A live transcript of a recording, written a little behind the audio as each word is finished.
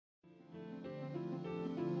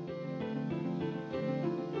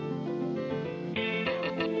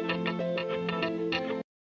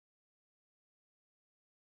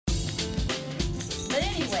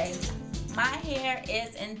hair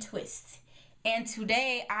is in twists. And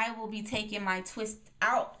today I will be taking my twist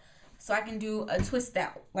out so I can do a twist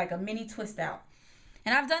out, like a mini twist out.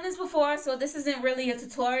 And I've done this before, so this isn't really a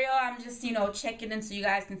tutorial. I'm just, checking in so you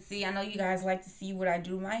guys can see. I know you guys like to see what I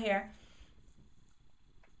do with my hair.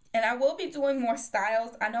 And I will be doing more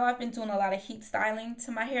styles. I know I've been doing a lot of heat styling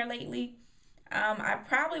to my hair lately. I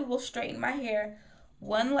probably will straighten my hair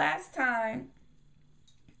one last time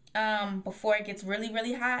before it gets really,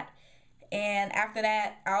 really hot. And after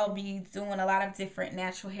that, I'll be doing a lot of different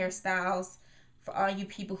natural hairstyles for all you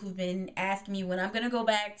people who've been asking me when I'm going to go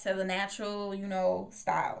back to the natural,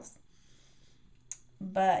 styles.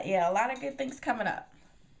 But yeah, a lot of good things coming up.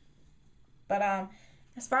 But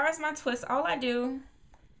as far as my twists, all I do,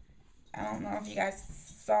 I don't know if you guys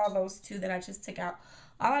saw those two that I just took out.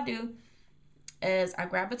 All I do is I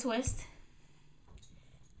grab a twist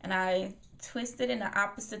and I twist it in the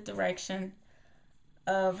opposite direction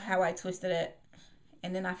of how I twisted it,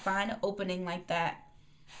 and then I find an opening like that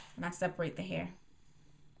and I separate the hair.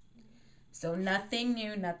 So nothing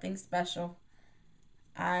new, nothing special.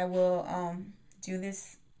 I will do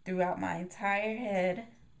this throughout my entire head,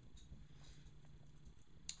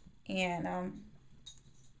 and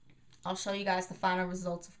I'll show you guys the final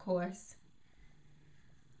results, of course.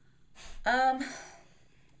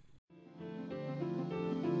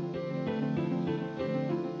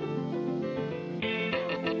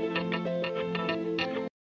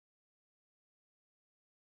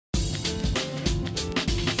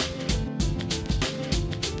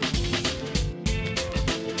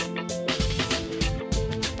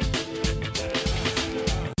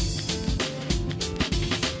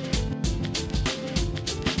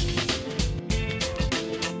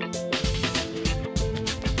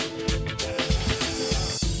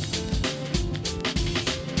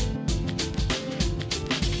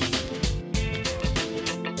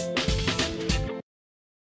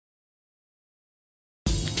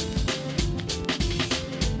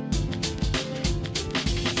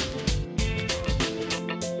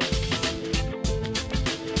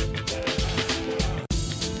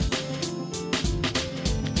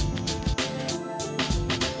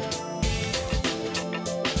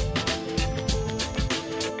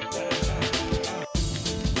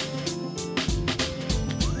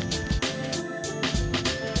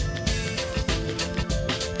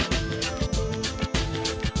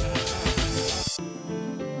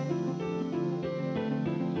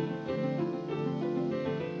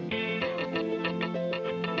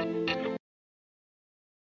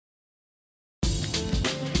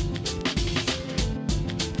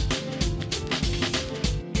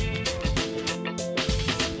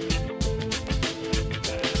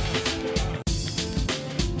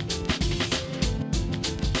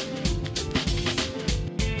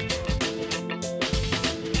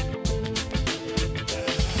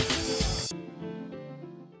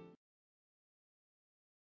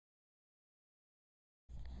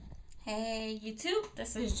 Hey YouTube,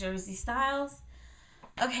 this is Jersey Styles.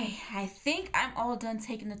 Okay, I think I'm all done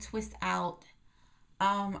taking the twist out.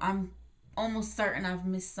 I'm almost certain I've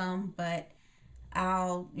missed some, but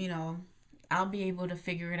I'll be able to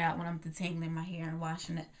figure it out when I'm detangling my hair and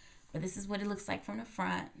washing it. But this is what it looks like from the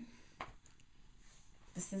front.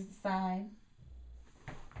 This is the side.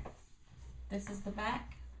 This is the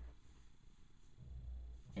back.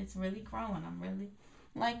 It's really growing. I'm really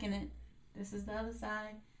liking it. This is the other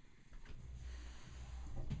side.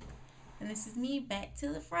 And this is me back to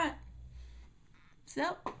the front.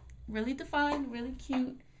 So, really defined, really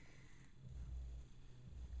cute.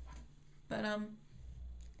 But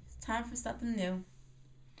it's time for something new.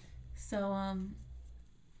 So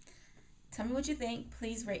tell me what you think.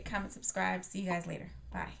 Please rate, comment, subscribe. See you guys later.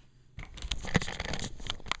 Bye.